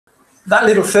That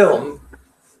little film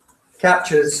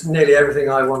captures nearly everything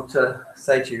I want to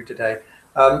say to you today.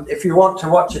 If you want to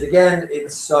watch it again,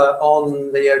 it's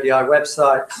on the ODI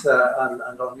website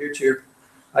and on YouTube.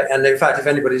 And in fact, if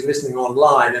anybody's listening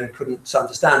online and couldn't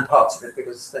understand parts of it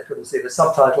because they couldn't see the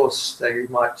subtitles, they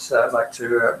might like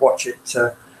to watch it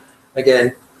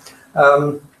again.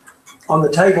 On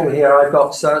the table here, I've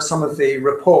got some of the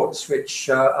reports which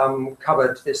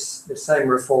covered this same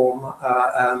reform,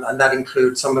 and that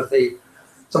includes some of the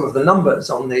numbers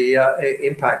on the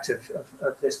impact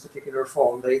of this particular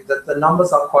reform. The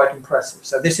numbers are quite impressive.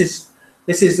 So this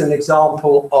is an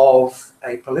example of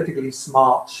a politically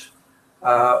smart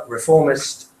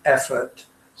reformist effort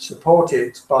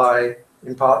supported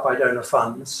in part by donor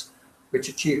funds, which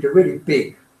achieved a really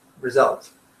big result.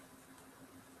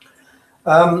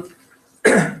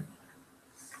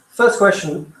 First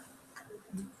question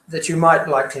that you might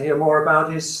like to hear more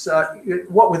about is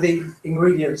what were the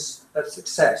ingredients of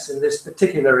success in this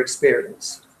particular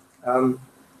experience? And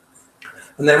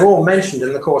they're all mentioned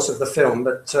in the course of the film,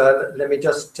 but let me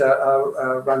just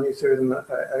run you through them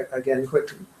again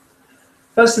quickly.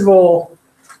 First of all,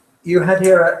 you had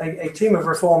here a team of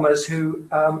reformers who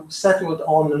settled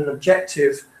on an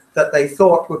objective that they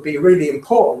thought would be really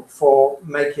important for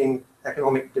making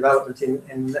economic development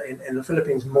in the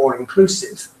Philippines more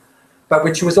inclusive, but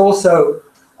which was also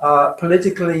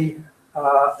politically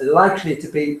likely to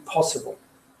be possible.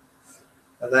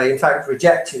 They in fact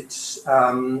rejected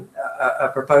a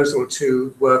proposal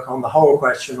to work on the whole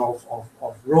question of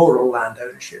rural land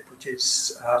ownership, which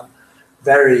is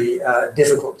very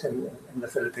difficult in the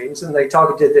Philippines, and they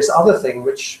targeted this other thing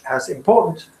which has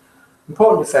important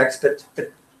effects, but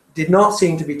did not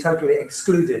seem to be totally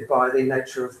excluded by the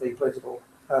nature of the political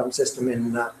system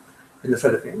in the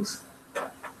Philippines.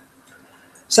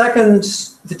 Second,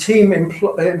 the team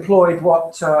employed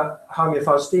what Jaime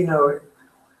Faustino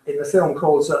in the film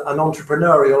calls an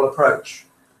entrepreneurial approach.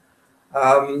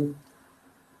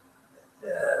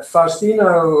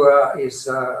 Faustino is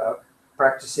a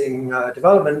practicing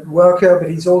development worker, but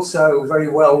he's also very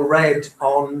well read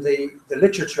on the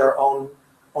literature on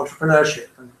entrepreneurship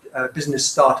and business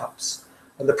startups.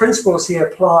 And the principles he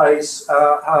applies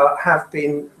have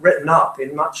been written up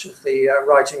in much of the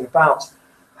writing about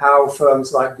how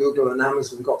firms like Google and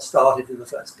Amazon got started in the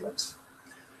first place.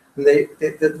 And the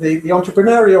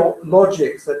entrepreneurial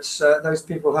logic that those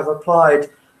people have applied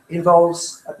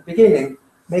involves, at the beginning,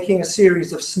 making a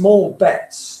series of small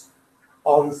bets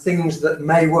on things that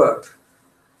may work,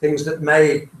 things that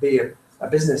may be a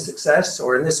business success,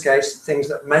 or in this case, things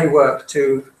that may work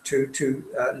to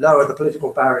lower the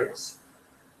political barriers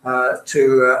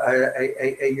to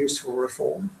a useful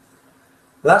reform.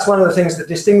 That's one of the things that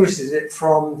distinguishes it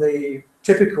from the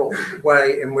typical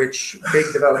way in which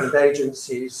big development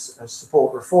agencies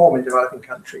support reform in developing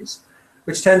countries,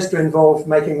 which tends to involve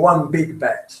making one big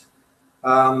bet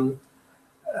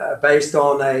based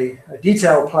on a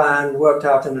detailed plan worked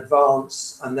out in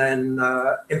advance and then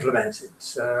implemented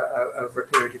over a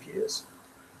period of years.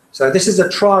 So this is a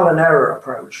trial and error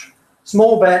approach.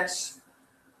 Small bets,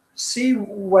 see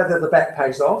whether the bet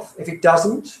pays off. If it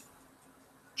doesn't,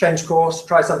 change course,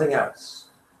 try something else.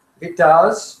 If it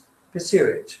does, pursue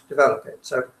it, develop it.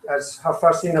 So as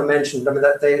Faustino mentioned, I mean,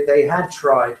 that they had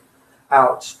tried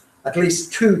out at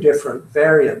least 2 different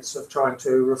variants of trying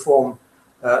to reform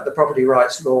the property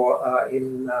rights law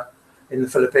in the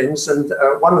Philippines, and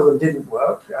one of them didn't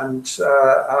work. And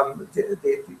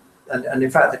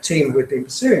in fact, the team who had been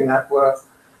pursuing that were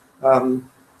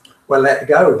let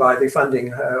go by the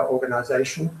funding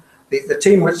organization. The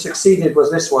team which succeeded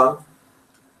was this one,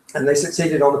 and they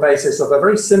succeeded on the basis of a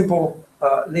very simple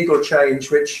legal change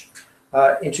which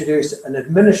introduced an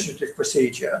administrative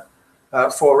procedure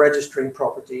for registering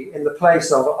property in the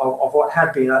place of what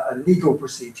had been a legal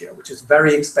procedure, which is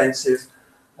very expensive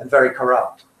and very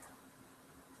corrupt.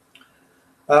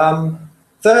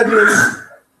 Thirdly,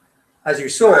 as you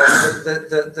saw,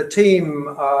 the team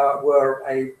were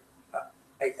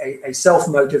a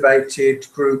self-motivated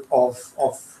group of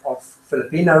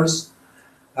Filipinos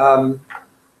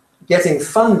getting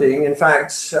funding, in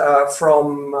fact,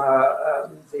 from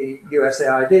the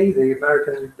USAID, the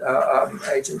American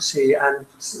agency, and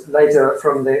later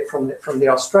from the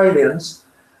Australians,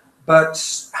 but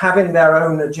having their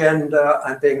own agenda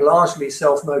and being largely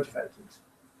self-motivated.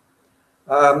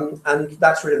 And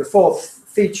that's really the fourth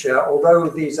feature. Although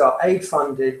these are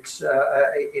aid-funded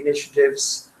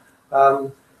initiatives,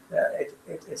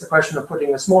 it's a question of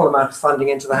putting a small amount of funding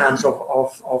into the hands of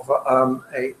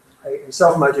a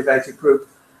self-motivated group.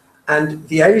 And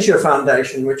the Asia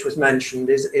Foundation, which was mentioned,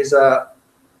 is a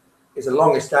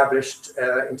long-established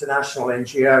international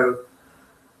NGO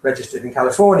registered in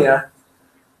California,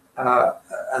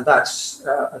 and that's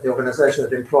the organization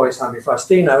that employs Jaime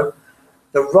Faustino.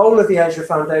 The role of the Asia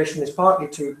Foundation is partly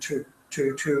to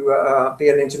be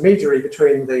an intermediary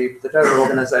between the donor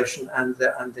organization and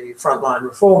the frontline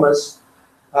reformers.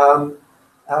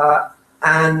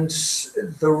 And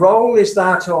the role is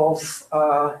that of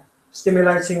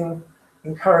stimulating,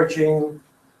 encouraging,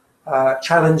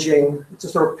 challenging. It's a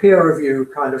sort of peer review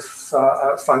kind of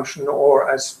function,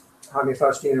 or as Jaime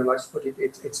Faustino likes to put it,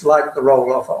 it's like the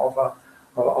role of a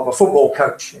football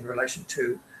coach in relation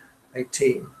to a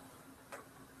team.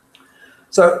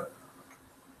 So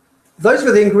those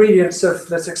were the ingredients of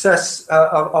the success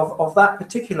of that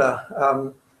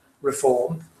particular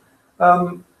reform.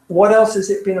 What else has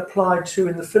it been applied to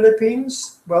in the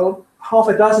Philippines? Well, half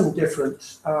a dozen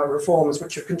different reforms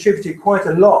which have contributed quite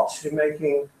a lot to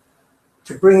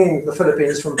bringing the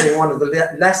Philippines from being one of the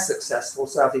less successful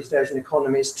Southeast Asian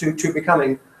economies to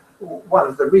becoming one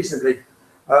of the reasonably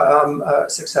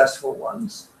successful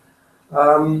ones.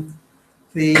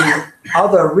 The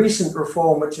other recent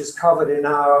reform which is covered in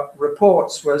our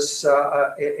reports was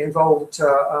involved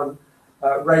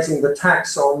raising the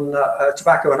tax on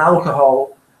tobacco and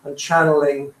alcohol and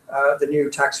channeling the new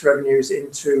tax revenues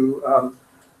into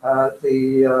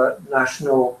the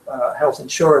national health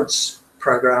insurance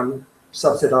program,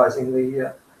 subsidizing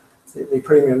the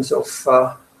premiums of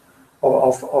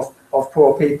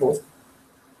poor people.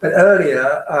 But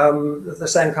earlier, the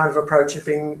same kind of approach had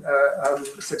been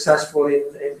successful in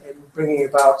bringing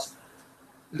about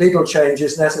legal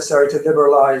changes necessary to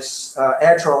liberalize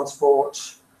air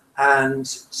transport and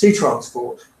sea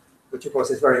transport, which of course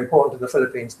is very important to the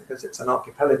Philippines because it's an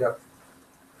archipelago.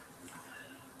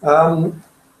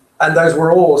 And those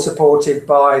were all supported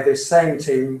by this same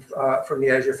team from the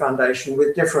Asia Foundation,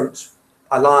 with different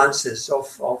alliances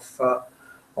of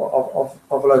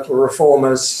local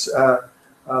reformers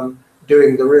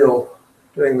doing the real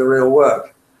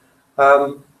work.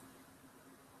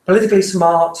 Politically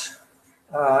smart,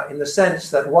 in the sense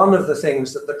that one of the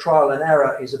things that the trial and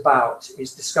error is about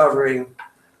is discovering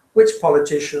which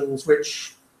politicians,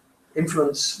 which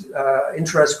influence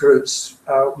interest groups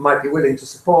might be willing to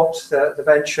support the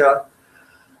venture,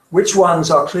 which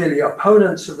ones are clearly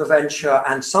opponents of the venture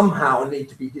and somehow need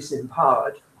to be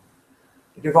disempowered.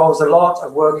 It involves a lot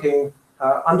of working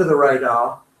under the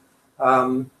radar,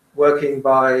 working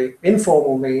by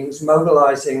informal means,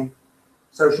 mobilizing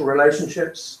social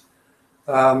relationships,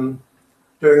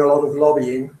 doing a lot of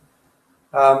lobbying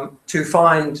to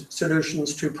find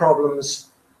solutions to problems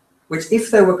which,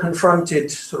 if they were confronted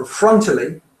sort of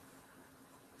frontally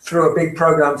through a big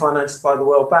program financed by the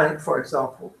World Bank, for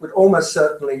example, would almost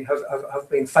certainly have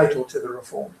been fatal to the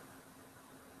reform.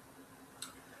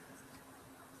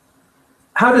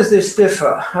 How does this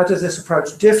differ? How does this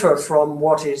approach differ from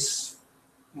what is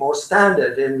more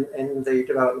standard in the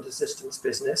development assistance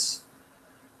business?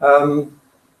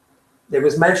 It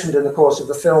was mentioned in the course of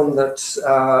the film that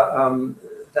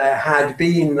there had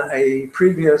been a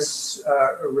previous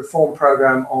reform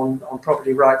program on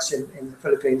property rights in the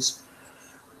Philippines,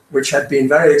 which had been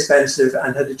very expensive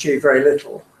and had achieved very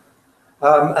little.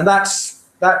 And that's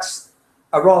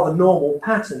a rather normal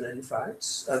pattern, in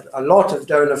fact. A lot of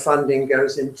donor funding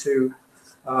goes into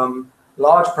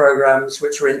large programs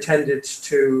which are intended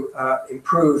to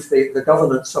improve the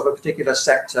governance of a particular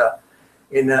sector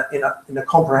in a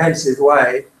comprehensive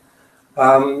way.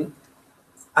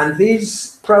 And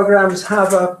these programs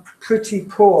have a pretty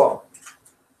poor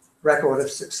record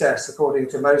of success, according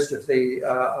to most of the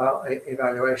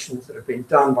evaluations that have been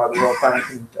done by the World Bank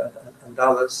and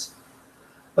others.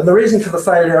 And the reason for the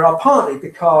failure are partly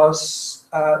because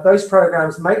those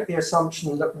programs make the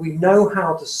assumption that we know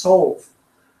how to solve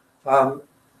the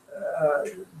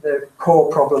core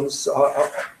problems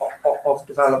of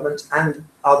development and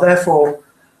are therefore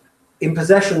in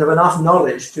possession of enough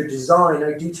knowledge to design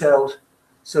a detailed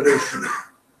solution.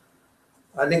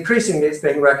 And increasingly it's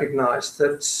being recognized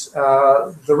that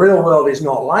the real world is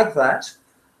not like that.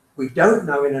 We don't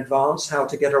know in advance how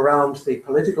to get around the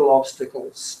political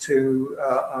obstacles to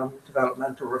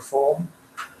developmental reform.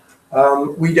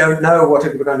 We don't know what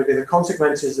are going to be the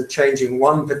consequences of changing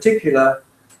one particular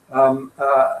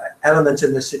element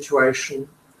in the situation,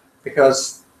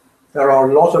 because there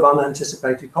are a lot of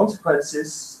unanticipated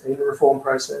consequences in the reform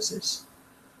processes.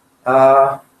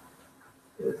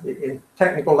 In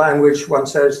technical language, one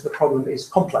says the problem is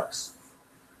complex.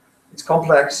 It's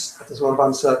complex, there's a lot of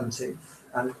uncertainty.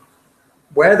 And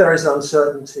where there is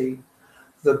uncertainty,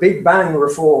 the Big Bang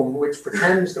reform, which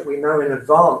pretends that we know in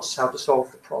advance how to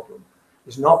solve the problem,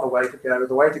 is not the way to go.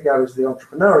 The way to go is the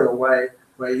entrepreneurial way,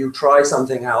 where you try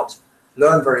something out,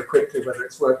 learn very quickly whether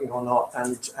it's working or not,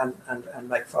 and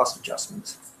make fast adjustments.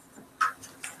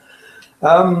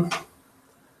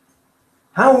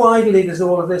 How widely does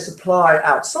all of this apply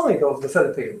outside of the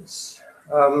Philippines?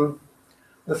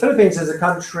 The Philippines is a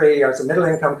country, it's a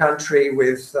middle-income country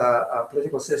with a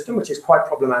political system which is quite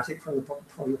problematic from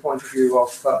the point of view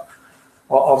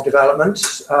of development,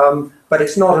 but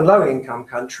it's not a low-income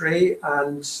country,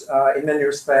 and in many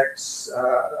respects,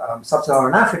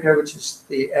 sub-Saharan Africa, which is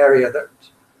the area that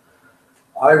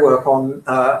I work on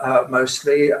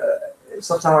mostly,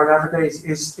 sub-Saharan Africa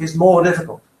is more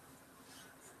difficult.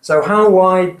 So how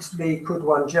widely could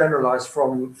one generalize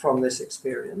from this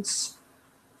experience?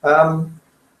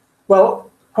 Well,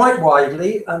 quite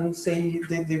widely, and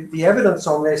the evidence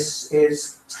on this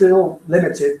is still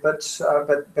limited, but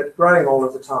growing all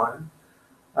of the time.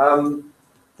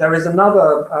 There is another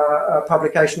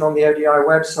publication on the ODI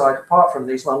website, apart from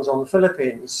these ones on the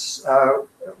Philippines,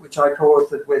 which I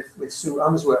co-authored with Sue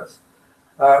Unsworth,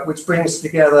 which brings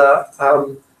together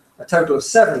a total of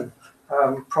 7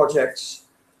 projects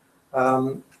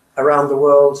around the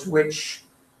world, which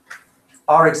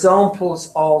are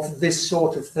examples of this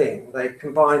sort of thing. They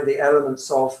combine the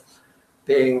elements of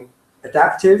being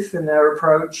adaptive in their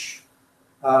approach,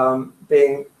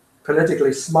 being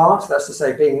politically smart, that's to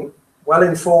say being well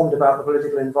informed about the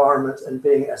political environment and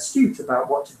being astute about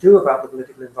what to do about the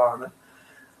political environment,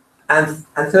 and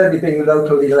thirdly being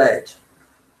locally led.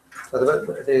 So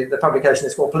the publication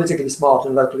is called Politically Smart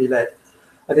and Locally Led,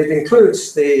 and it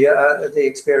includes the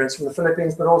experience from the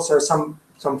Philippines, but also some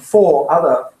 4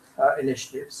 other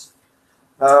initiatives.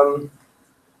 5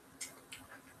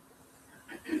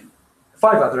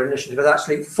 other initiatives,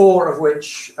 actually, 4 of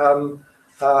which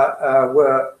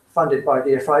were funded by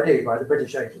DFID, by the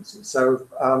British agency. So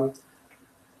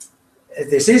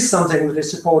this is something that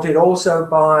is supported also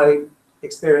by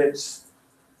experience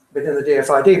within the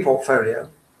DFID portfolio.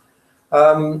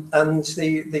 And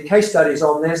the case studies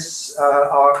on this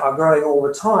are growing all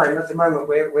the time. At the moment,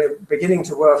 we're beginning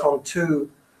to work on 2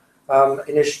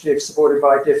 initiatives supported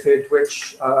by DFID,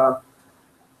 which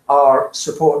are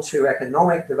support to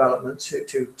economic development,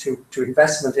 to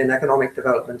investment in economic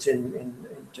development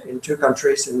in 2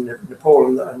 countries, in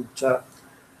Nepal and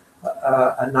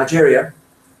Nigeria.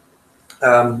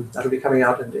 That'll be coming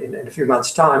out in a few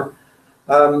months' time.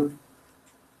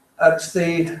 At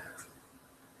the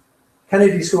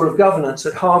Kennedy School of Governance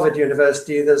at Harvard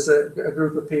University, there's a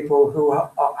group of people who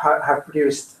have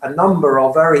produced a number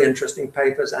of very interesting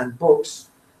papers and books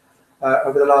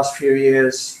over the last few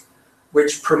years,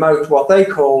 which promote what they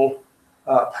call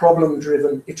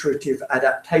problem-driven iterative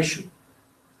adaptation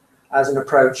as an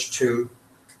approach to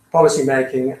policy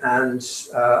making and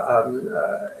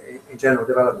in general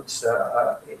development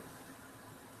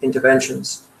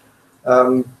interventions.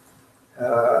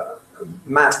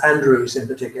 Matt Andrews, in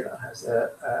particular, has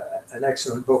an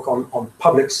excellent book on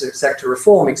public sector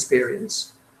reform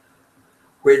experience,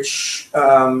 which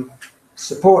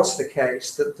supports the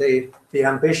case that the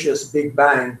ambitious Big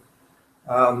Bang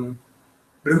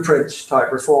blueprint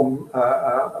type reform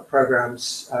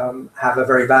programs have a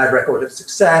very bad record of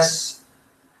success,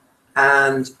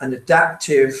 and an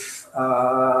adaptive,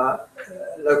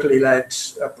 locally led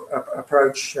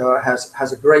approach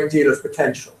has a great deal of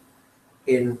potential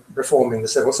in reforming the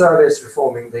civil service,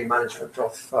 reforming the management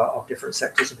of different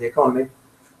sectors of the economy.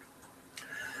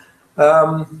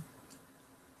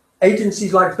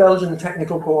 Agencies like Belgian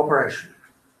Technical Cooperation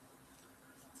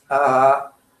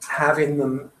have in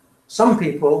them some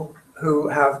people who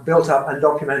have built up and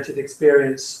documented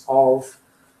experience of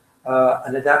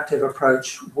an adaptive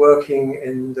approach working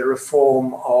in the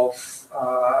reform of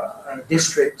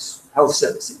district health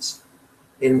services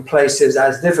in places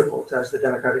as difficult as the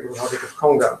Democratic Republic of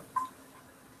Congo.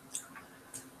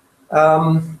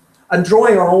 And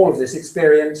drawing on all of this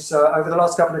experience, over the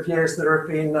last couple of years, there have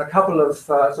been a couple of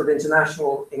sort of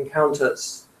international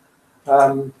encounters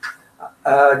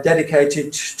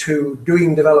dedicated to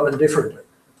doing development differently.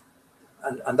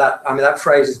 And that, I mean, that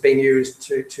phrase is being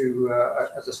used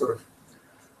as a sort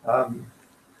of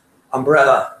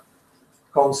umbrella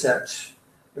concept,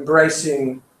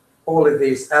 embracing all of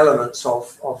these elements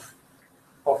of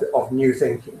new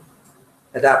thinking,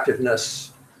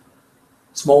 adaptiveness,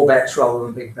 small bets rather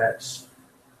than big bets,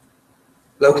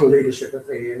 local leadership of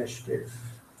the initiative,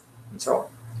 and so on.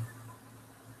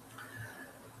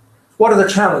 What are the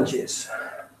challenges?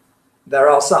 There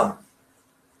are some.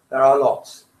 There are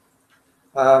lots.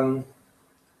 But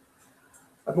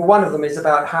one of them is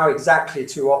about how exactly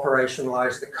to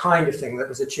operationalize the kind of thing that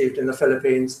was achieved in the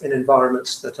Philippines in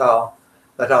environments that are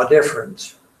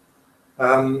different.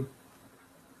 And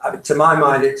to my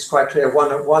mind, it's quite clear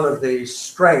one of the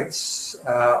strengths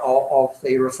of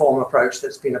the reform approach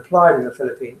that's been applied in the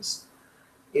Philippines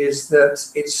is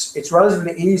that it's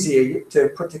relatively easy to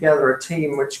put together a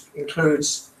team which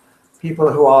includes people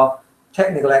who are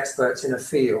technical experts in a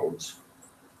field,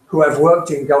 who have worked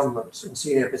in government in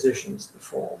senior positions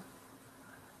before,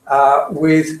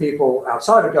 with people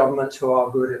outside of government who are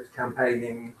good at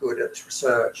campaigning, good at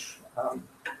research.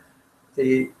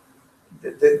 The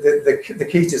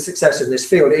key to success in this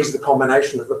field is the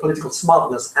combination of the political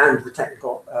smartness and the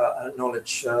technical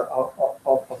knowledge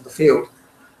of the field.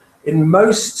 In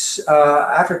most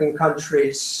African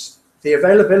countries, the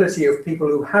availability of people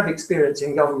who have experience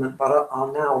in government but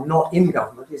are now not in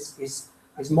government is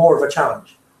more of a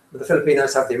challenge. The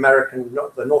Filipinos have the American,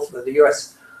 the North of the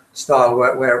US style,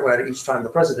 where each time the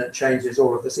president changes,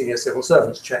 all of the senior civil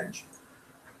servants change.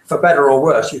 For better or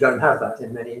worse, you don't have that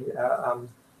in many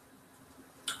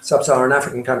sub-Saharan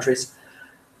African countries.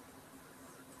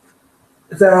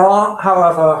 There are,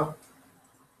 however,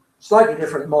 slightly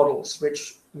different models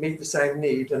which meet the same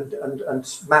need, and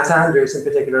Matt Andrews in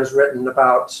particular has written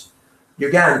about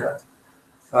Uganda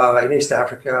in East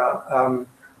Africa,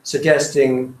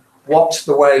 suggesting what's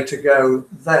the way to go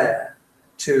there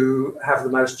to have the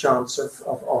most chance of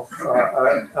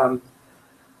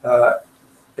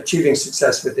achieving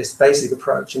success with this basic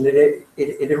approach. And it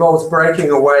involves breaking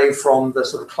away from the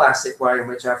sort of classic way in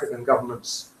which African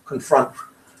governments confront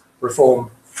reform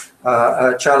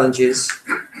challenges,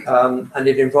 and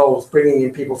it involves bringing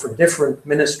in people from different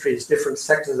ministries, different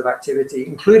sectors of activity,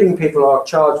 including people who are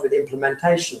charged with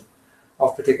implementation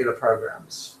of particular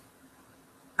programs,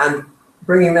 and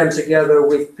bringing them together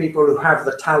with people who have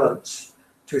the talent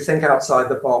to think outside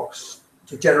the box,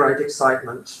 to generate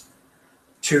excitement,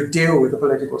 to deal with the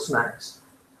political snacks.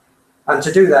 And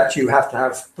to do that, you have to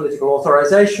have political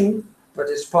authorization, but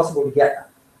it's possible to get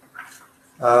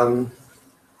that.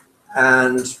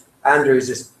 And Andrews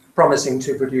is promising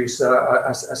to produce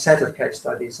a set of case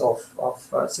studies of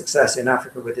success in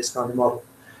Africa with this kind of model.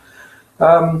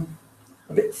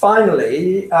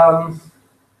 Finally,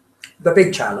 the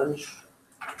big challenge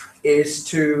is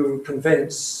to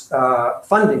convince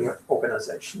funding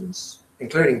organizations,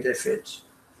 including DFID,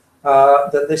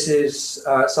 that this is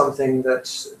something that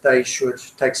they should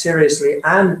take seriously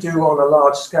and do on a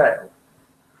large scale.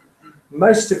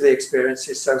 Most of the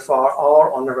experiences so far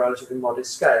are on a relatively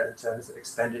modest scale in terms of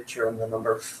expenditure and the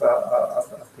number of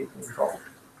people involved.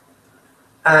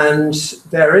 And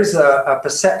there is a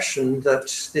perception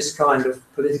that this kind of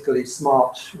politically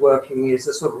smart working is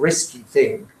a sort of risky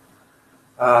thing,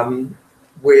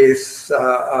 with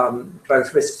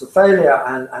both risks of failure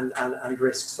and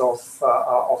risks of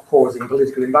causing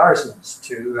political embarrassments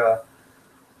to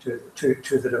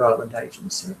the development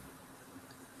agency.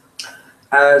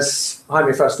 As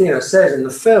Jaime Faustino says in the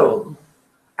film,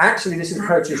 actually this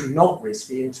approach is not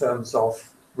risky in terms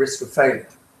of risk of failure.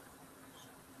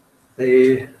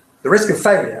 The risk of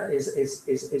failure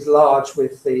is large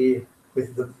with the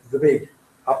big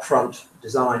upfront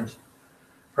designed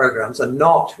programs, and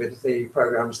not with the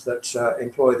programs that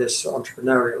employ this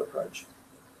entrepreneurial approach.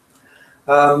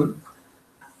 But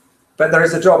there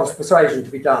is a job of persuasion to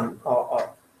be done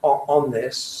on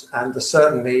this, and there's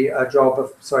certainly a job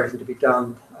of persuasion to be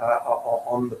done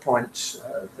on the point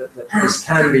that this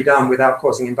can be done without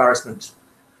causing embarrassment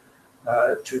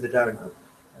to the donor.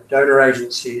 Donor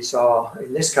agencies are,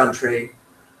 in this country,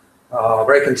 are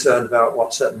very concerned about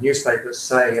what certain newspapers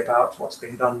say about what's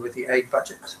being done with the aid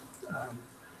budget.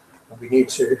 We need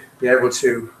to be able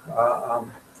to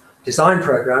design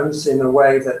programs in a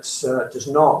way that does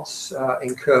not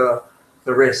incur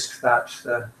the risk that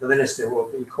the minister will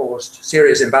be caused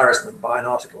serious embarrassment by an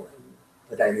article in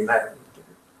the Daily Mail.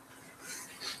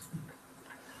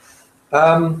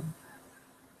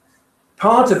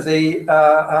 Part of the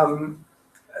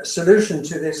solution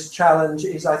to this challenge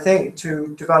is, I think,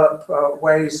 to develop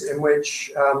ways in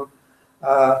which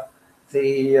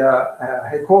the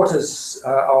headquarters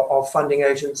of funding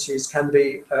agencies can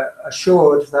be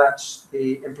assured that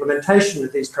the implementation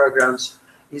of these programs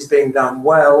is being done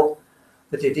well,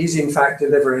 that it is in fact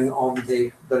delivering on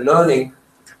the learning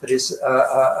that is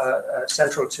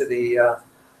central to the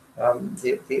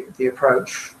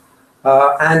approach,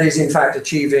 and is in fact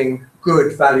achieving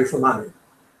good value for money,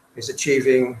 is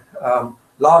achieving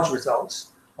large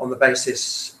results on the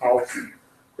basis of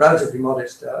relatively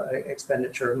modest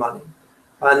expenditure of money.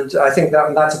 And I think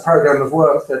that's a program of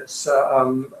work that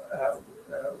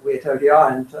we at ODI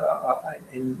and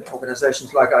in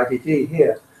organizations like IDD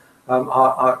here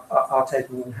are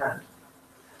taking in hand.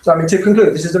 So I mean, to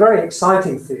conclude, this is a very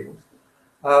exciting field.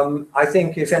 I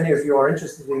think if any of you are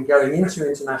interested in going into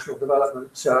international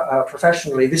development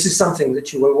professionally, this is something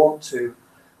that you will want to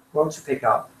pick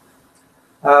up.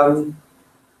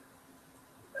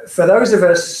 For those of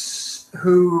us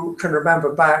who can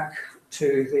remember back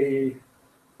to the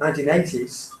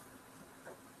 1980s,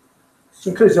 which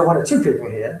includes one or two people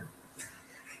here,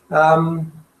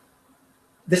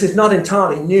 this is not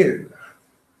entirely new.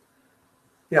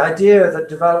 The idea that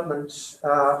development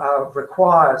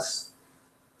requires,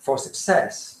 for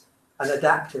success, an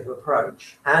adaptive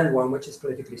approach, and one which is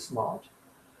politically smart,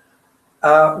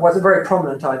 was a very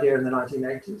prominent idea in the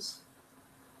 1980s.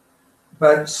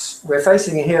 But we're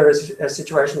facing here a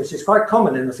situation which is quite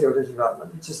common in the field of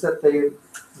development. It's just that the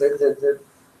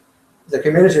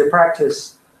community of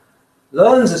practice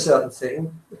learns a certain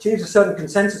thing, achieves a certain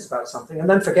consensus about something, and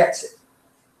then forgets it.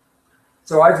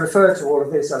 So I've referred to all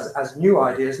of this as new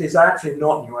ideas. These are actually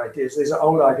not new ideas. These are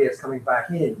old ideas coming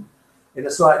back in a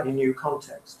slightly new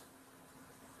context.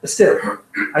 But still,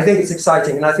 I think it's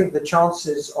exciting, and I think the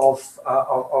chances of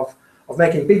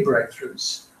making big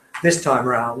breakthroughs this time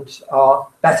around are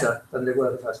better than they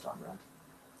were the first time around.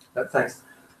 But thanks.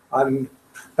 I'm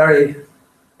very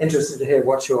interested to hear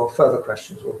what your further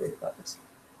questions will be about this.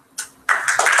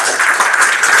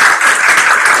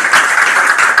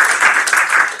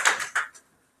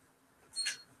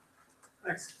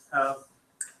 Thanks. Does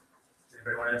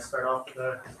anybody want to start off with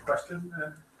a question?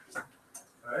 All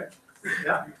right.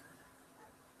 Yeah.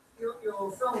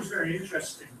 Your film was very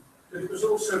interesting, but it was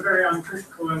also very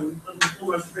uncritical and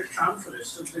almost a bit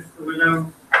triumphalist, as if there were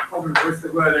no problems, or if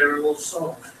there were, they were all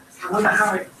solved. I wonder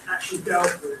how it actually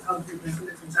dealt with, how people in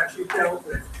Philippines actually dealt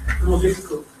with the more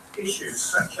difficult issues,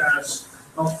 such as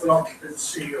multiple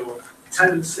occupancy or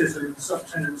tenancies and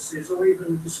subtenancies, or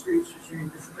even disputes between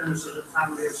different members of the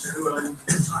family as to who owned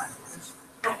the time. It's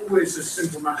not always a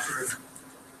simple matter of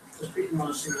just picking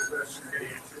on a single person and getting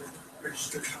it to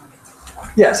register time.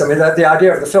 Yes, I mean, the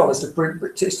idea of the film is to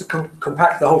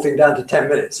compact the whole thing down to 10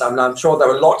 minutes. I'm sure there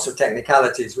were lots of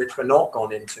technicalities which were not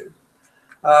gone into.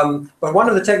 But one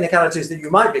of the technicalities that you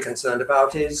might be concerned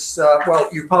about is, well,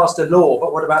 you passed a law,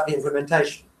 but what about the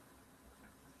implementation?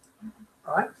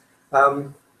 All right?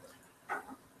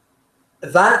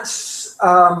 That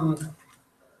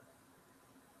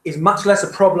is much less a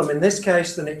problem in this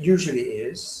case than it usually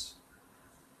is.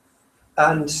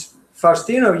 And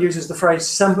Faustino uses the phrase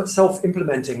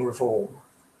self-implementing reform.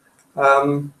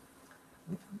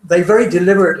 They very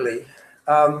deliberately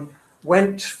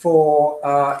went for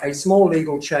a small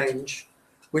legal change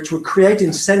which would create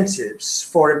incentives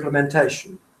for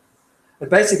implementation. And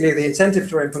basically the incentive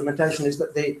for implementation is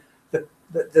that the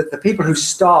people who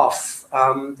staff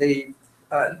the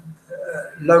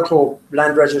local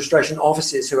land registration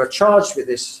offices who are charged with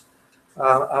this,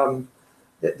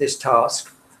 this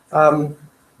task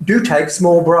do take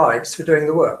small bribes for doing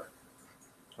the work,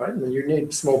 right? I mean, you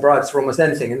need small bribes for almost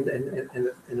anything in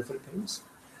the Philippines.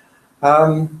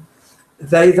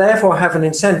 They therefore have an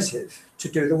incentive to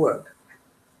do the work.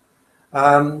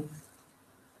 That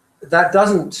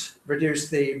doesn't reduce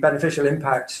the beneficial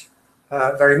impact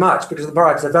very much because the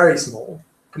bribes are very small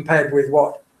compared with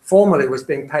what formerly was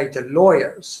being paid to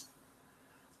lawyers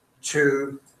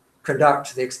to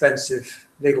conduct the expensive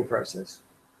legal process.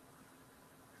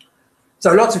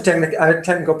 So lots of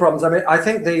technical problems. I mean, I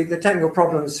think the technical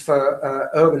problems for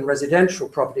urban residential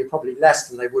property are probably less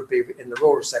than they would be in the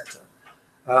rural sector.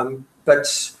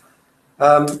 But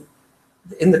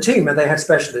in the team, and they had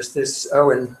specialists, this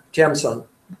Owen Tiamson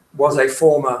was a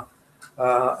former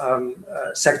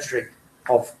secretary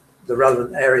of the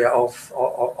relevant area of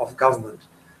government,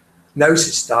 knows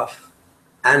his stuff,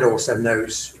 and also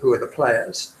knows who are the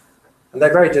players. And they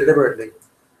very deliberately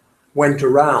went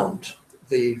around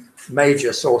the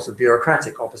major source of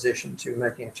bureaucratic opposition to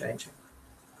making a change.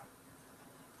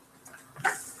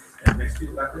 And next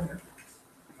people back in here.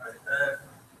 Right.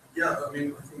 Yeah, I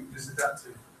mean, I think this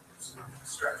adaptive sort of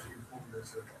strategy and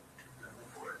formulas are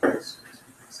makes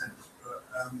sense. But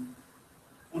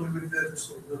what with the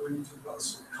sort of when you talk about the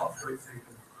sort of cutthroat thing,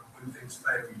 when things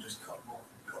fail, you just cut them off,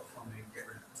 you cut funding, get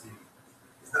rid of the team.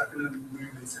 Is that going to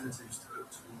move incentives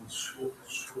towards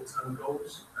short-term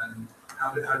goals? And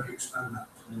how do you expand that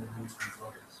to more long-term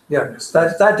targets? Yeah,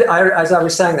 as I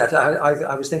was saying that,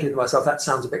 I was thinking to myself, that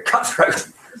sounds a bit cutthroat.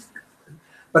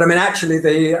 But I mean, actually,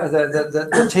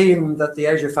 the team that the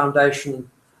Asia Foundation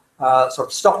sort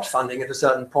of stopped funding at a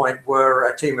certain point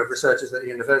were a team of researchers at the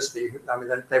university. I mean,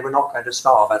 they were not going to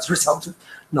starve as a result of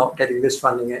not getting this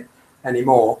funding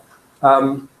anymore. I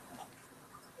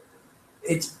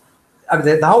mean,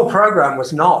 the whole program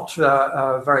was not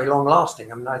very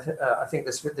long-lasting. I mean, I think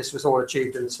this was all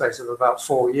achieved in the space of about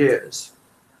 4 years.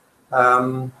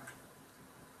 Um,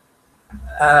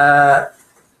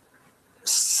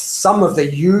 some of the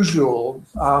usual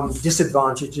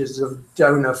disadvantages of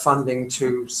donor funding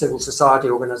to civil society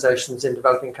organizations in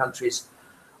developing countries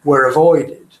were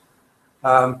avoided,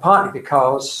 partly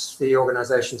because the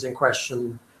organizations in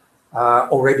question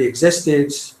already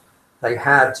existed. They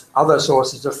had other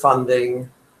sources of funding.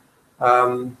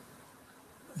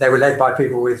 They were led by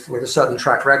people with a certain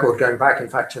track record going back, in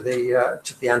fact, to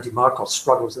the anti-Marcos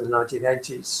struggles in the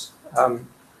 1980s.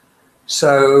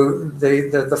 So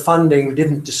the funding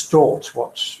didn't distort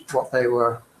what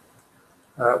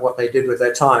they did with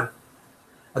their time.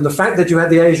 And the fact that you had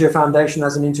the Asia Foundation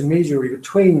as an intermediary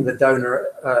between the donor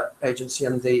agency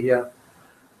and the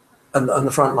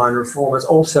frontline reformers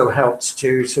also helped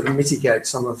to sort of mitigate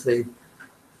some of the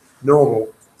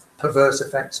normal perverse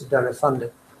effects of donor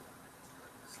funding.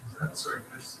 Sorry,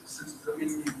 does that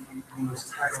mean you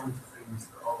almost tag on to things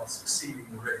that are succeeding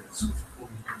already, sort of before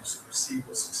you sort of see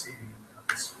what's succeeding in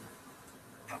this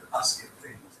sort of basket of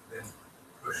things, and then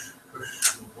push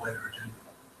your wider agenda?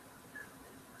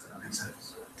 Does that make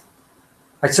sense?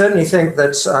 I certainly think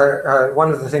that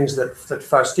one of the things that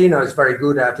Faustino is very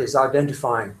good at is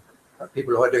identifying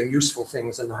people who are doing useful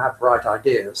things and have bright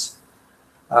ideas.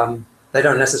 They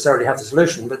don't necessarily have the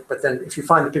solution, but then if you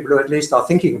find the people who at least are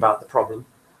thinking about the problem,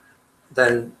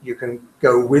 then you can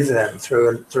go with them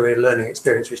through a learning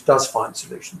experience which does find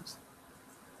solutions.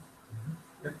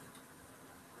 Thank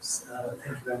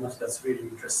you very much. That's really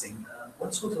interesting.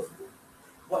 What sort of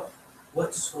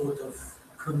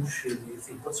country do you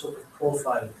think? What sort of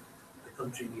profile the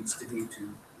country needs to be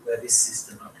to where this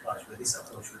system applies, where this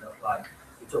approach would apply?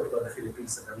 You talk about the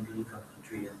Philippines as a middle-income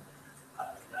country, and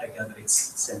I gather it's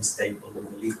semi-stable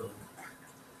and legal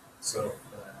sort of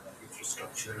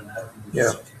infrastructure and housing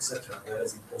infrastructure, etc.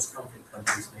 Whereas in post-conflict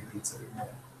countries, maybe it's a bit more.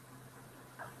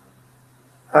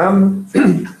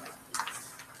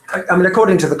 I mean,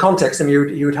 according to the context, I mean,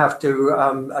 you would have to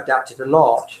adapt it a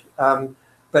lot.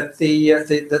 But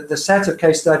the set of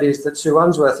case studies that Sue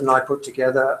Unsworth and I put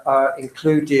together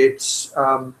included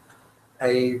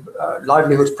a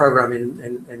livelihoods program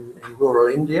in rural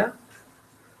India,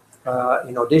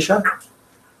 in Odisha,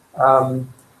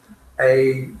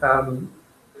 a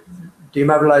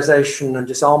demobilization and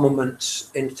disarmament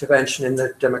intervention in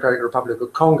the Democratic Republic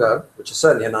of Congo, which is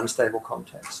certainly an unstable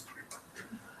context.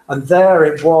 And there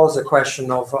it was a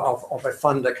question of a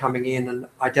funder coming in and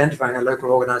identifying a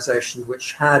local organization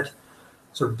which had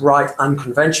sort of bright,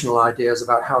 unconventional ideas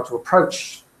about how to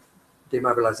approach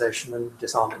demobilization and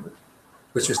disarmament,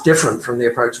 which was different from the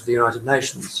approach of the United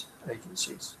Nations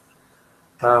agencies.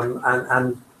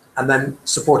 And then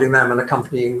supporting them and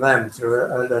accompanying them through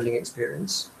a learning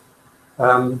experience.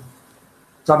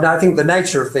 So I mean, I think the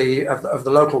nature of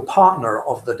the local partner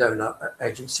of the donor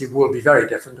agency will be very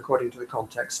different according to the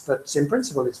context, but in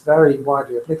principle, it's very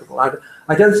widely applicable.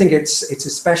 I don't think it's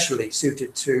especially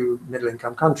suited to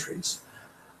middle-income countries,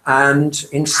 and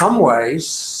in some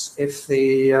ways, if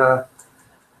the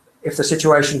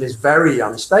situation is very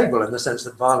unstable in the sense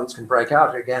that violence can break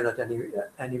out again at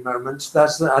any moment,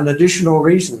 that's an additional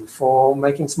reason for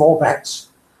making small bets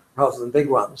rather than big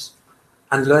ones.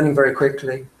 And learning very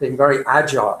quickly, being very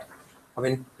agile. I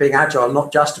mean, being agile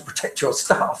not just to protect your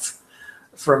staff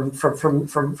from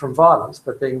violence,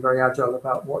 but being very agile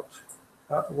about what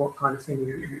kind of thing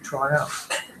you try out.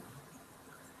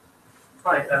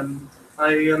 Hi,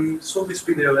 I saw this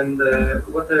video, and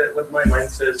what my mind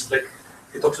says, like,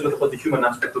 it talks a lot about the human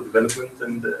aspect of development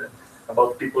and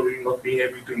about people not being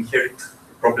able to inherit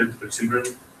property for children,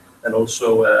 and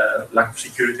also lack of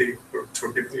security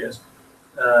for people. Yes.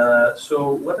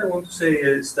 So what I want to say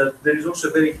is that there is also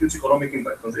a very huge economic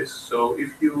impact on this. So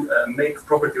if you make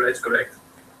property rights correct,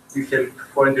 you help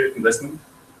foreign direct investment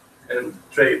and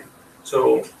trade.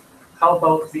 So how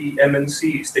about the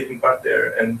MNCs taking part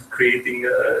there and creating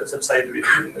subsidiaries?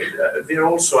 They're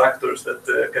also actors that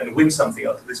can win something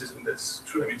out of this. Isn't this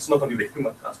true? I mean, it's not only the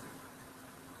human aspect.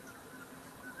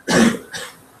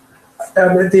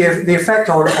 The effect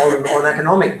on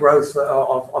economic growth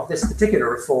of this particular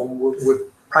reform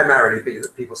would primarily be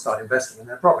that people start investing in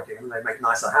their property and they make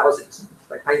nicer houses,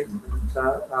 they paint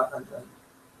them,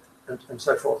 and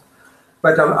so forth.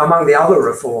 But among the other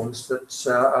reforms that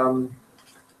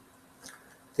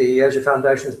the Asia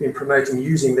Foundation has been promoting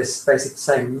using this basic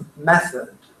same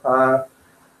method,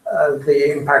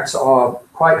 the impacts are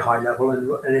quite high level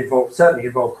and certainly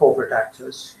involve corporate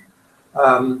actors.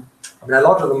 I mean, a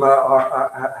lot of them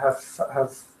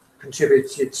have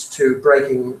contributed to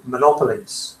breaking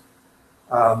monopolies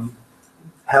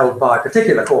held by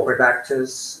particular corporate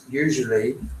actors,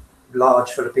 usually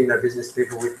large Filipino business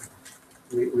people with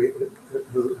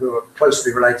who are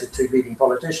closely related to leading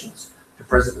politicians, to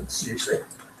presidents usually,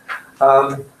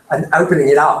 and opening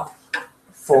it up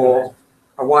for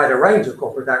a wider range of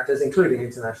corporate actors, including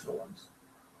international ones.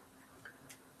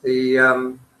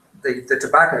 The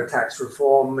tobacco tax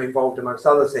reform involved, amongst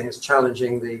other things,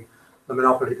 challenging the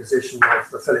monopoly position of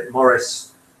the Philip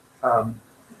Morris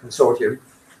consortium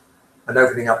and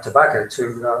opening up tobacco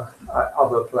to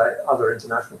other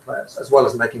international players, as well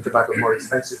as making tobacco more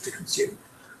expensive to consume.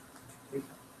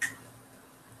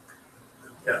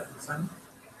 Yeah, Simon?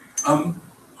 I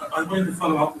wanted to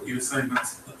follow up what you were saying about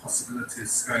the possibility of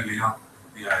scaling up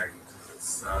the aid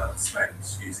that's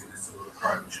spent using this sort of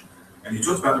approach. And you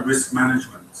talked about the risk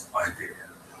management idea.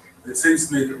 It seems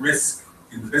to me that risk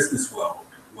in the business world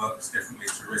works differently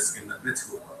to risk in the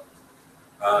political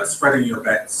world. Spreading your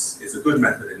bets is a good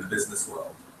method in the business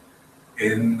world.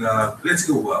 In the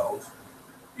political world,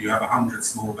 you have 100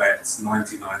 small bets,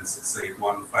 99 succeed,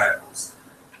 1 fails.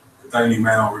 The Daily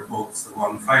Mail reports the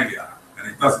 1 failure, and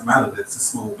it doesn't matter that it's a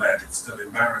small bet, it's still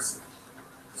embarrassing.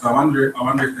 So I wonder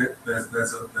if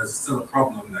there's still a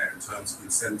problem there in terms of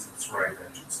incentives for aid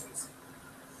agencies.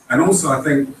 And also I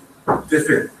think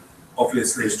DFID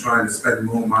obviously is trying to spend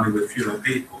more money with fewer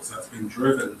people, so it's been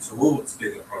driven towards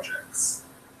bigger projects.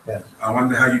 Yeah. I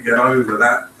wonder how you get over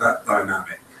that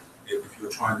dynamic if you're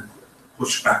trying to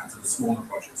push back to the smaller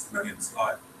projects, the millions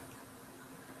like.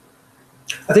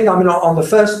 I think, I mean, on the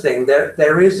first thing,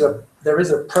 there is a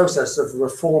process of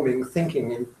reforming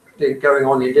thinking going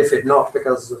on in DFID, not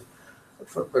because of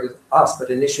us, but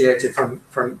initiated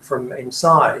from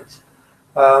inside.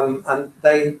 And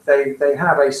they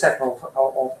have a set of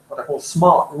what I call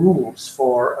smart rules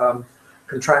for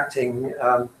contracting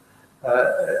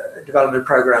development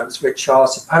programs, which are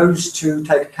supposed to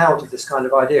take account of this kind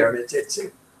of idea. I mean,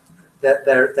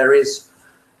 there is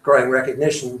growing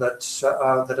recognition that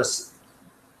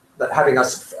having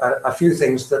a few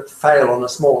things that fail on a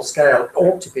small scale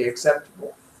ought to be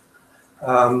acceptable,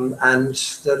 and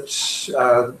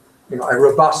that a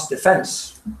robust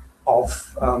defence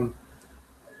of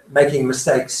making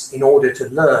mistakes in order to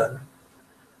learn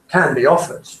can be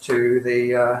offered to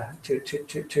the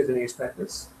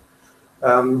newspapers.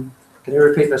 Can you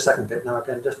repeat the second bit now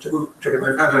again, just to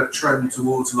trigger? We've had a trend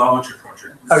towards larger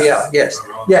projects. Oh yeah, yes,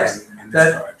 yes. In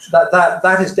this direction.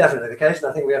 That is definitely the case, and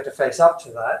I think we have to face up to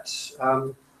that.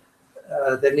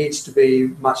 There needs to be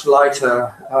much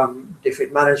lighter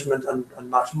DFID management and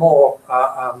much more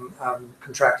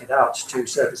contracted out to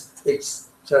big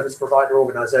service provider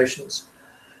organisations.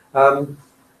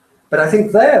 But I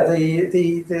think there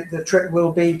the trick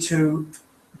will be to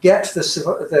get the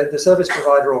service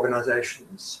provider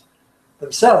organisations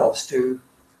themselves to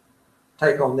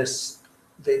take on these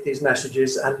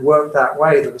messages and work that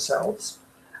way themselves.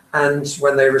 And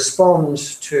when they respond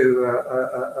to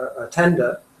a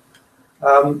tender,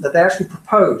 that they actually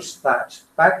propose that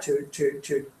back to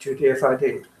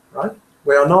DFID, right?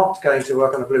 We are not going to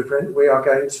work on a blueprint. We are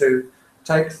going to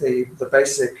take the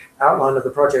basic outline of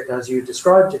the project as you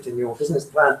described it in your business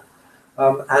plan,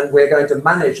 and we're going to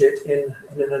manage it in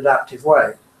an adaptive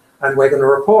way. And we're going to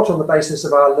report on the basis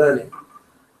of our learning,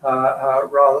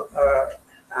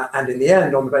 and in the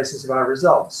end on the basis of our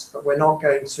results. But we're not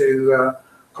going to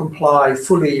comply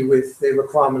fully with the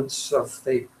requirements of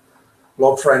the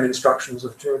log frame instructions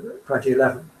of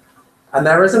 2011. And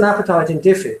there is an appetite in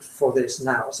DFID for this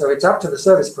now. So it's up to the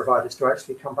service providers to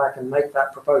actually come back and make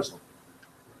that proposal.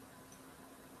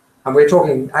 And we're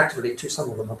talking actively to some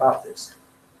of them about this.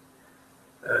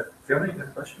 Fiona, you have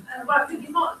a question? Well, I think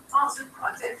you've not answered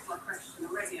quite a difficult question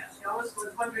already, actually. I was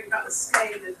wondering about the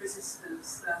scale of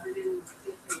resistance within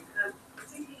DFID,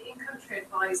 particularly in country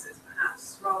advisors,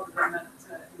 perhaps, rather than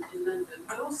in London.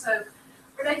 But also,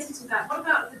 related to that, what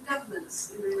about the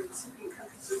governments in the recipient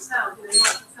countries themselves? They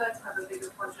might prefer to have a bigger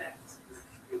project,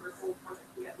 a big reform project,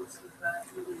 and get lots of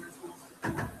million resources,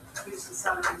 boost the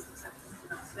salaries, etc.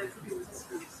 So there could be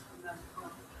resistance from them as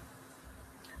well.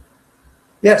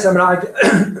 Yes, I mean,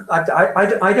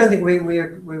 I don't think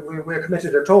we're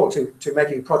committed at all to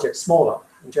making projects smaller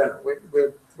in general.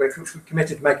 We're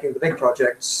committed to making the big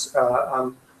projects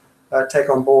take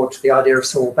on board the idea of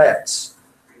small bets.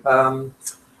 I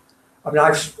mean,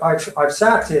 I've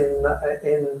sat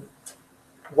in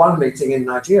one meeting in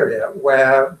Nigeria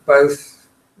where both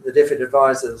the DFID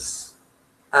advisors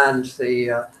and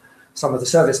some of the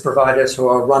service providers who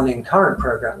are running current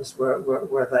programs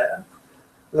were there.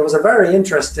 There was a very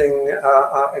interesting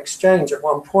exchange at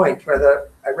one point where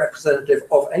a representative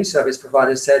of a service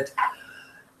provider said,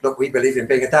 look, we believe in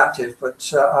being adaptive,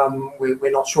 but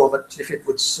we're not sure that DFID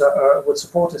would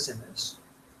support us in this.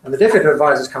 And the DFID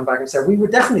advisors come back and say, we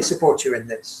would definitely support you in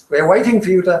this. We're waiting for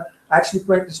you to actually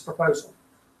make this proposal.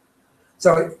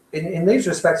 So in these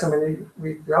respects, I mean,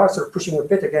 we are sort of pushing a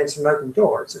bit against an open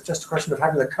door. It's just a question of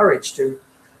having the courage to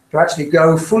actually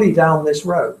go fully down this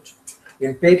road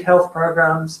in big health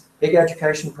programs, big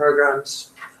education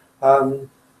programs, and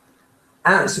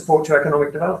support to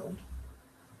economic development.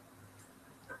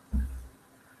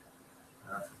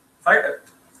 If I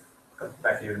come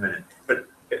back to you in a minute, but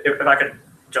if I could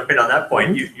jump in on that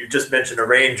point, you just mentioned a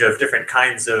range of different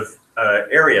kinds of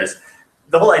areas.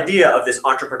 The whole idea of this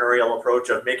entrepreneurial approach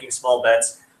of making small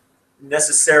bets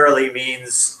necessarily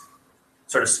means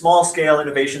sort of small scale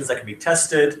innovations that can be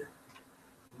tested,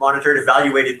 monitored,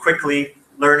 evaluated quickly,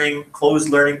 very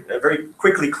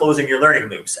quickly closing your learning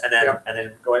loops, and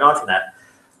then going on from that.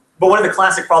 But one of the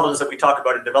classic problems that we talk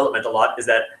about in development a lot is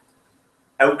that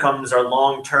outcomes are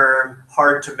long-term,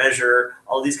 hard to measure,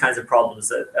 all these kinds of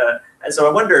problems. And so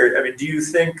I wonder, I mean, do you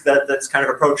think that this kind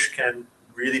of approach can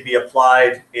really be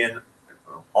applied in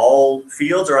all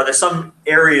fields, or are there some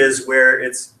areas where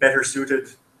it's better suited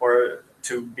or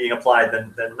to being applied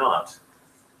than not?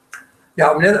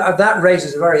 Yeah, I mean, that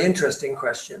raises a very interesting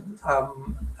question.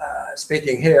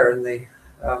 Speaking here in the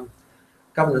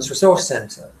Governance Resource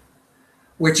Centre,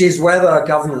 which is whether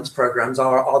governance programs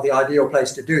are the ideal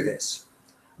place to do this.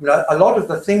 I mean, a lot of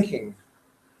the thinking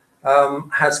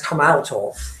has come out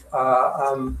of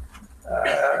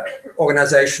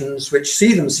organizations which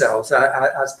see themselves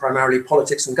as primarily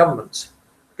politics and government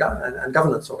and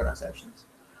governance organizations.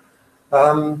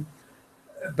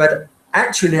 But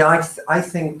actually, I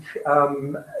think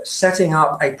setting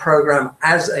up a program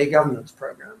as a governance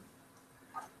program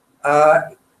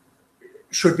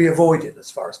should be avoided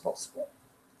as far as possible,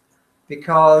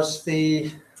 because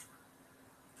the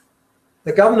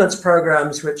governance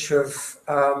programs which have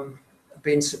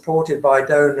been supported by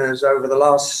donors over the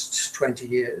last 20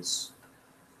 years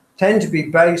tend to be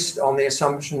based on the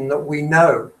assumption that we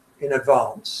know in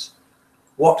advance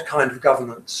what kind of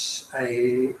governance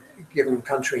a given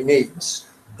country needs,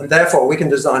 and therefore we can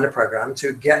design a program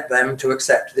to get them to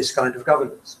accept this kind of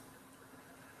governance.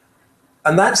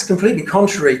 And that's completely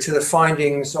contrary to the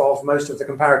findings of most of the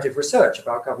comparative research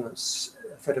about governance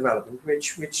for development,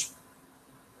 which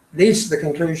leads to the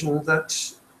conclusion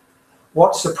that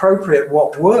what's appropriate,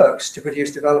 what works to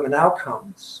produce development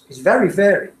outcomes is very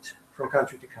varied from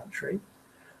country to country.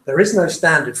 There is no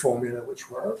standard formula which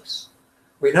works.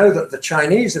 We know that the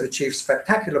Chinese have achieved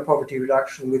spectacular poverty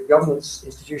reduction with governance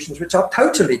institutions which are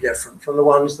totally different from the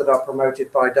ones that are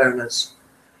promoted by donors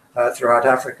throughout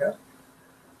Africa.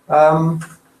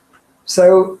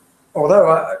 So,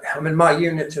 although I mean, my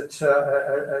unit at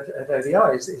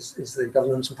ODI is the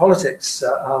governance and politics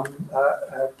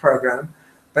program,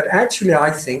 but actually I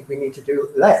think we need to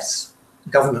do less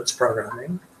governance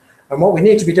programming, and what we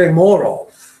need to be doing more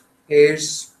of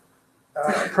is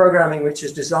programming which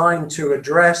is designed to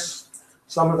address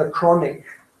some of the chronic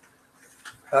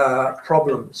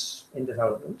problems in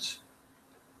development,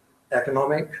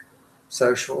 economic,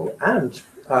 social, and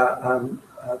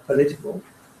political,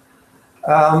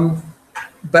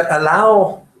 but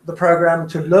allow the program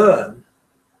to learn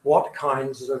what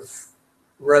kinds of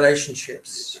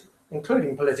relationships,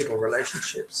 including political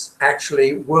relationships,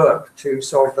 actually work to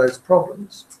solve those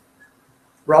problems,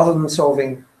 rather than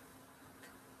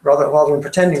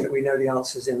pretending that we know the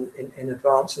answers in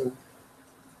advance.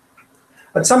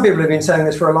 And some people have been saying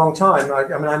this for a long time. I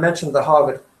mean, I mentioned the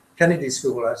Harvard Kennedy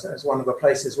School as one of the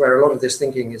places where a lot of this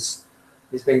thinking is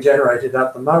being generated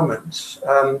at the moment.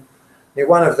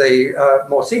 One of the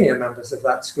more senior members of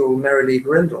that school, Mary Lee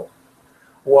Grindle,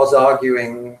 was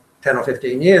arguing 10 or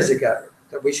 15 years ago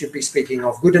that we should be speaking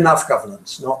of good enough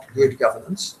governance, not good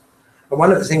governance. And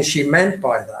one of the things she meant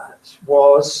by that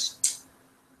was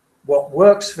what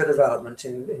works for development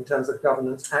in terms of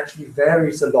governance actually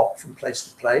varies a lot from place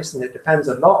to place, and it depends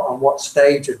a lot on what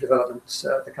stage of development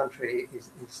the country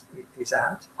is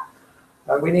at.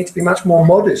 And we need to be much more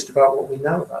modest about what we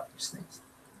know about these things.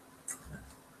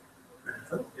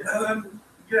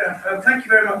 Thank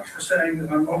you very much for saying that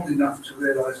I'm old enough to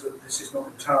realise that this is not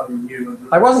entirely new.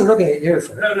 I wasn't looking at you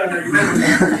for it. No, you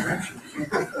never.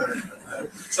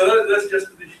 So that's just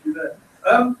an issue there.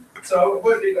 So I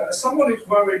won't leave that. As someone who's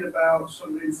worried about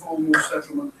sort of informal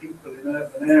settlement people in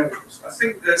urban areas, I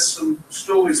think there's some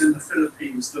stories in the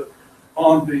Philippines that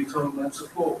aren't being told and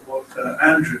support what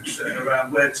Andrew said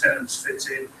around where tenants fit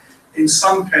in. In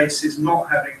some cases, not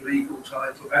having legal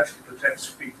title actually protects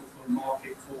people from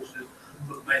market forces,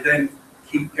 but may then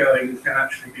keep going and can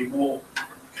actually be more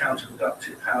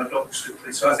counterproductive,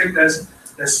 paradoxically. So I think there's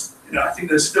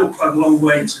still quite a long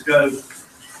way to go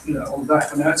on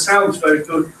that. And that sounds very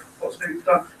good, what's being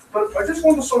done. But I just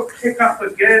want to sort of pick up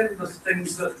again the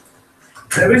things that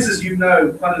there is, as you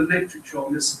know, quite a literature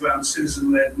on this around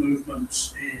citizen-led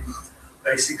movements in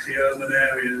basically urban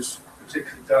areas,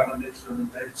 particularly down in Italy,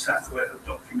 and David Sackoway have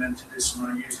documented this, and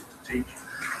I use it to teach.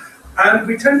 And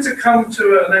we tend to come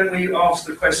to it, and then we ask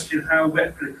the question, how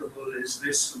replicable is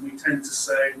this? And we tend to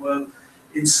say, well,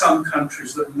 in some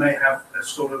countries that may have a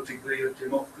sort of degree of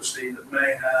democracy, that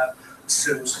may have a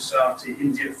civil society,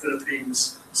 India,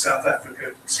 Philippines, South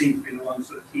Africa seem to be the ones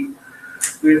that keep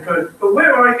the approach. But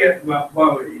where I get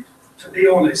worried, to be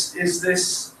honest, is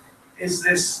this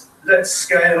let's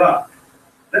scale up.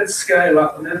 Let's scale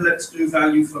up, and then let's do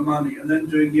value for money, and then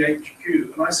doing the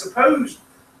HQ. And I suppose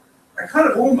I kind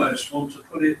of almost want to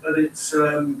put it that it's,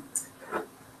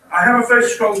 I have a very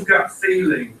strong gut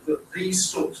feeling that these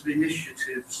sorts of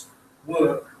initiatives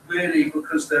work really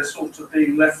because they're sort of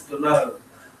being left alone,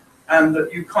 and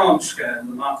that you can't scale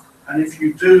them up. And if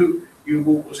you do, you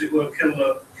will, as it were, kill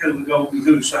the golden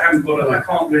goose. I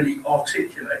can't really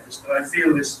articulate this, but I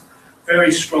feel this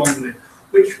very strongly,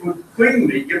 which would bring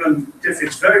me, given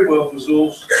DFID's very well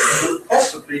resourced, but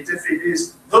possibly DFID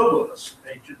is the worst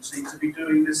agency to be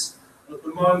doing this at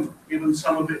the moment, given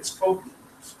some of its problems,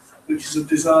 which is a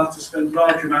desire to spend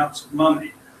large amounts of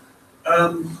money.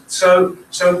 So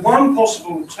one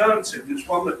possible alternative, and it's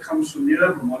one that comes from the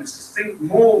urban one, is to think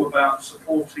more about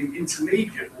supporting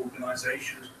intermediate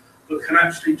organisations that can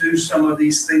actually do some of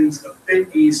these things a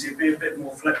bit easier, be a bit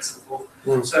more flexible.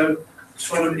 So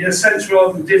sort of, in a sense,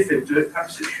 rather than DFID do it,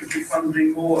 perhaps it should be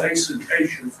funding more Asian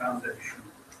Foundation.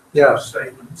 Yeah.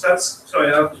 Statement. So that's,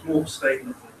 sorry, that was more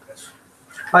statement.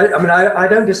 I mean, I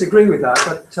don't disagree with that,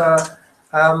 but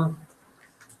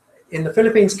in the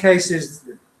Philippines cases,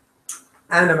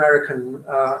 an American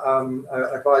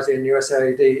advisor in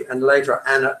USAID and later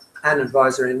an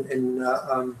advisor in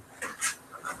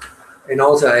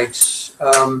AltAid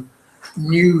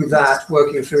knew that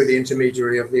working through the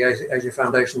intermediary of the Asia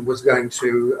Foundation was going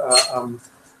to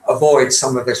avoid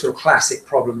some of the sort of classic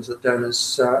problems that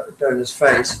donors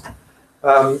face.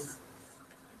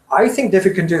 I think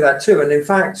DFID can do that too, and in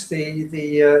fact,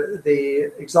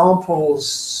 the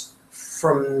examples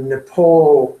from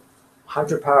Nepal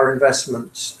hydropower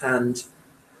investment and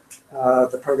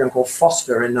the program called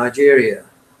Foster in Nigeria,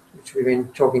 which we've been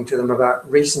talking to them about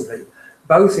recently,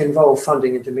 both involve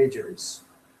funding intermediaries.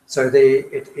 So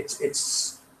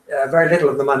it's very little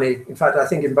of the money. In fact, I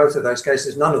think in both of those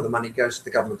cases, none of the money goes to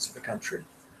the governments of the country.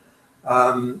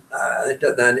 They're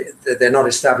not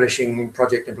establishing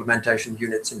project implementation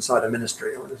units inside a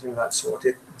ministry or anything of that sort.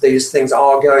 These things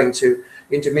are going to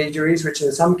intermediaries, which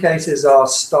in some cases are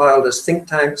styled as think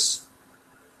tanks.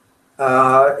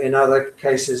 In other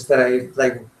cases, they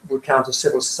would count as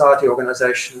civil society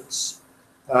organizations.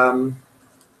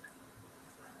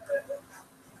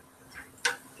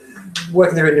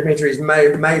 Working their intermediaries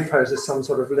may pose as some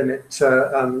sort of limit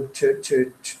to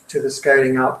the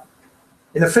scaling up.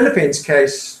 In the Philippines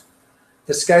case,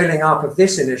 the scaling up of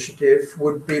this initiative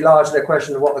would be largely a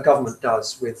question of what the government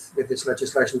does with this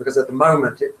legislation, because at the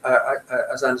moment,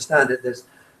 as I understand it, there's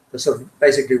sort of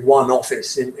basically one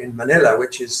office in Manila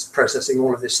which is processing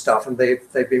all of this stuff, and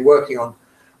they've been working on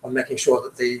making sure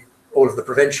that all of the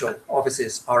provincial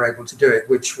offices are able to do it,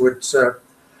 which would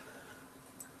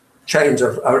change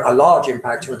a large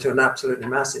impact to an absolutely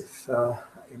massive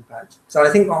impact. So I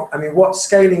think, I mean, what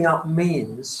scaling up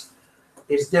means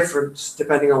is different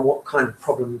depending on what kind of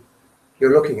problem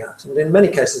you're looking at. And in many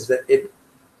cases, that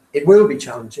it will be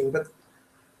challenging, but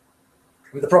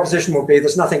the proposition will be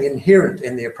there's nothing inherent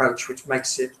in the approach which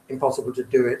makes it impossible to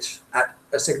do it at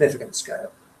a significant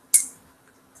scale.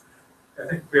 I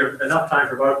think we have enough time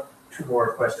for about 2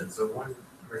 more questions. So one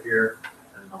over here,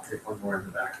 and I'll take one more in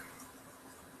the back.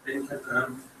 I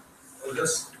was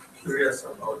just curious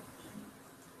about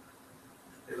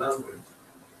the language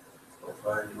of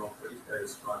political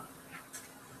response.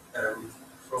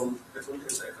 From the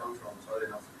countries I come from,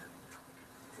 Southern Africa,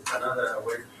 it's another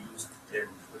widely used term,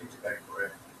 politically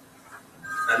correct.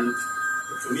 And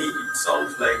to me, it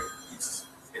sounds like it's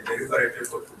a deliberate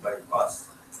effort to bypass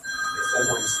the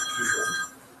formal institution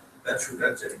that should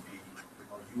actually be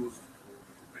used to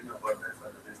bring about that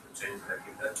fundamental change, like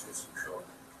if that was short.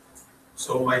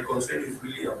 So my concern is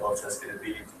really about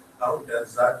sustainability. How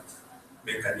does that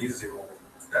mechanism or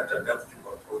that adaptive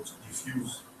approach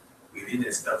diffuse within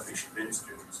established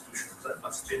mainstream institutions that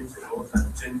must change the laws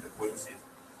and change the policies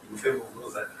in favor of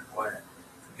those that require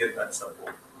to get that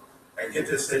support? I get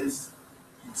a sense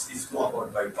it's more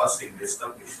about bypassing the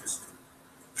established system.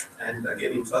 And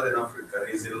again, in Southern Africa, there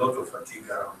is a lot of fatigue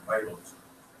around pilots.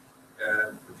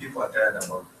 The people are tired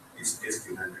about is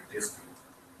testing and retesting.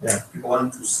 Yeah. People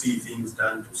want to see things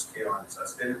done to scale and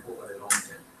sustainable over the long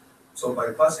term. So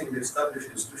bypassing the established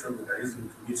institutional mechanism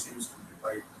to me seems to be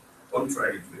quite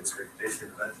contrary to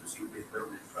expectation that you see with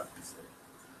government practice.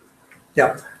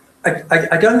 Yeah,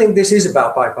 I don't think this is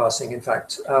about bypassing, in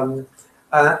fact.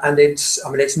 And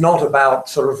it's not about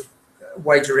sort of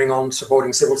wagering on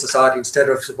supporting civil society instead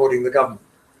of supporting the government.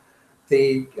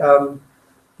 The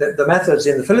methods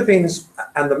in the Philippines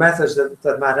and the methods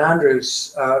that Matt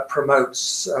Andrews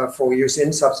promotes for use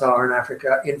in sub-Saharan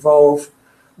Africa involve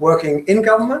working in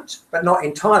government, but not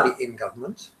entirely in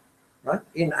government, right?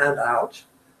 In and out.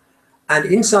 And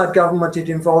inside government, it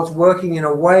involves working in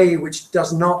a way which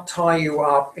does not tie you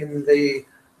up in the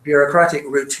bureaucratic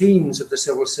routines of the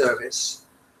civil service,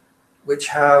 which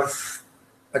have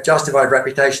a justified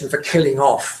reputation for killing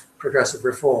off progressive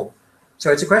reform.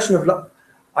 So it's a question of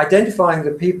identifying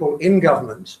the people in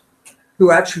government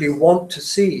who actually want to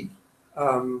see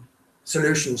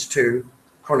solutions to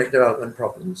chronic development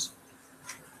problems,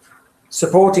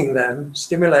 supporting them,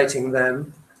 stimulating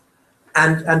them,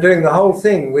 and doing the whole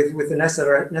thing with the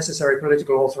necessary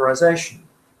political authorization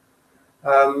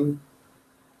to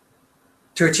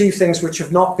achieve things which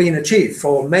have not been achieved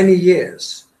for many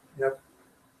years. You know,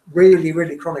 really,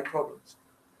 really chronic problems.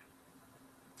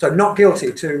 So not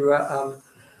guilty to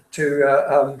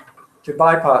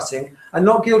bypassing, and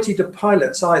not guilty to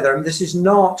pilots either. And this is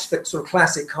not the sort of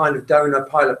classic kind of donor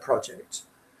pilot project.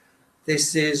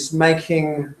 This is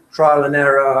making trial and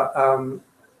error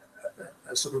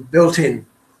a sort of built-in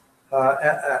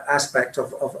aspect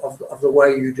of the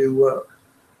way you do work.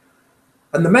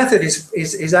 And the method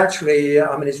is actually,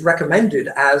 is recommended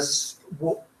as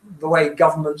the way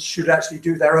governments should actually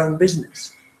do their own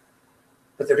business.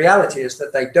 But the reality is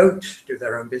that they don't do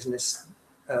their own business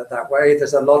that way.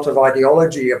 There's a lot of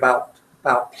ideology about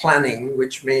planning,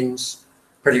 which means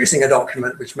producing a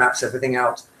document which maps everything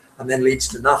out and then leads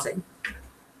to nothing.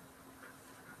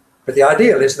 But the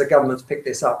ideal is that governments pick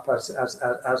this up as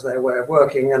their way of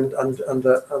working, and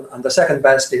the second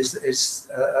best is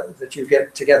that you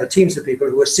get together teams of people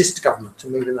who assist government to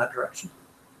move in that direction.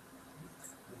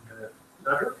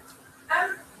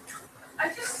 I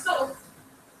just sort of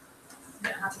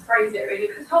don't know how to phrase it really,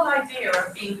 but this whole idea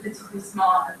of being politically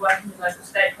smart and working with local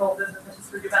stakeholders and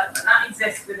participatory development, that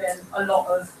exists within a lot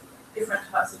of different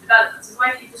types of developments. The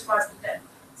way that you described it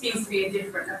seems to be a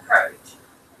different approach.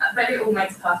 But it all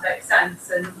makes perfect sense,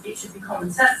 and it should be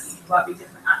common sense that you should work with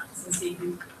different actors and see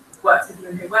who works with you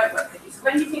and who won't work with you. So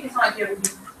when do you think this idea will be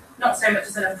not so much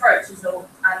as an approach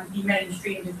and be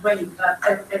mainstreamed as when you develop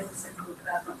every single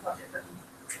development project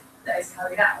that is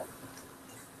carried out?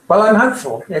 Well, I'm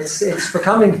hopeful. It's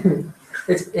becoming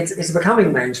it's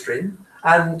becoming mainstream,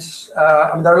 and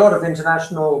there are a lot of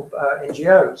international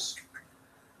NGOs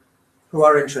who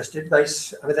are interested. They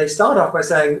start off by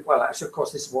saying, well, actually, of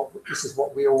course, this is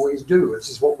what we always do. This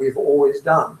is what we've always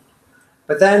done.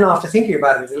 But then, after thinking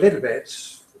about it a little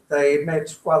bit, they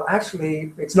admit, well,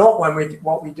 actually, it's not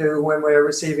what we do when we're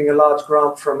receiving a large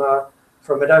grant from a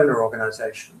donor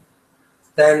organization.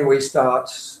 Then we start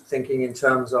thinking in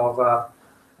terms of a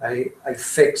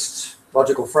fixed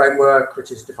logical framework,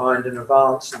 which is defined in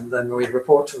advance, and then we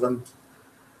report to them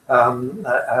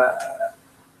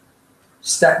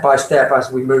step by step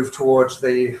as we move towards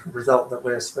the result that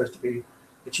we're supposed to be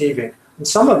achieving. And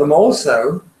some of them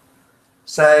also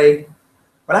say,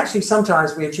 well, actually,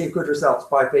 sometimes we achieve good results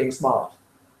by being smart,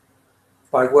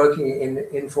 by working in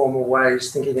informal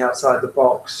ways, thinking outside the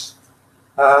box.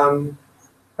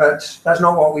 But that's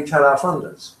not what we tell our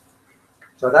funders.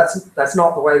 So that's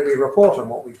not the way we report on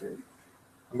what we do.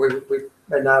 And we've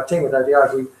in our team with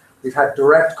ODI, we've had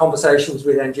direct conversations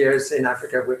with NGOs in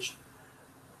Africa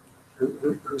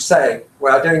who say, we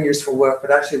are doing useful work,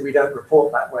 but actually we don't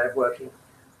report that way of working.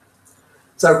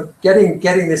 So getting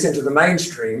this into the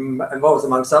mainstream involves,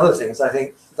 amongst other things, I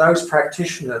think those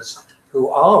practitioners who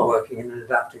are working in an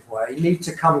adaptive way need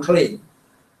to come clean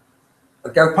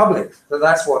and go public. So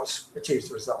that's what achieves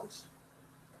results.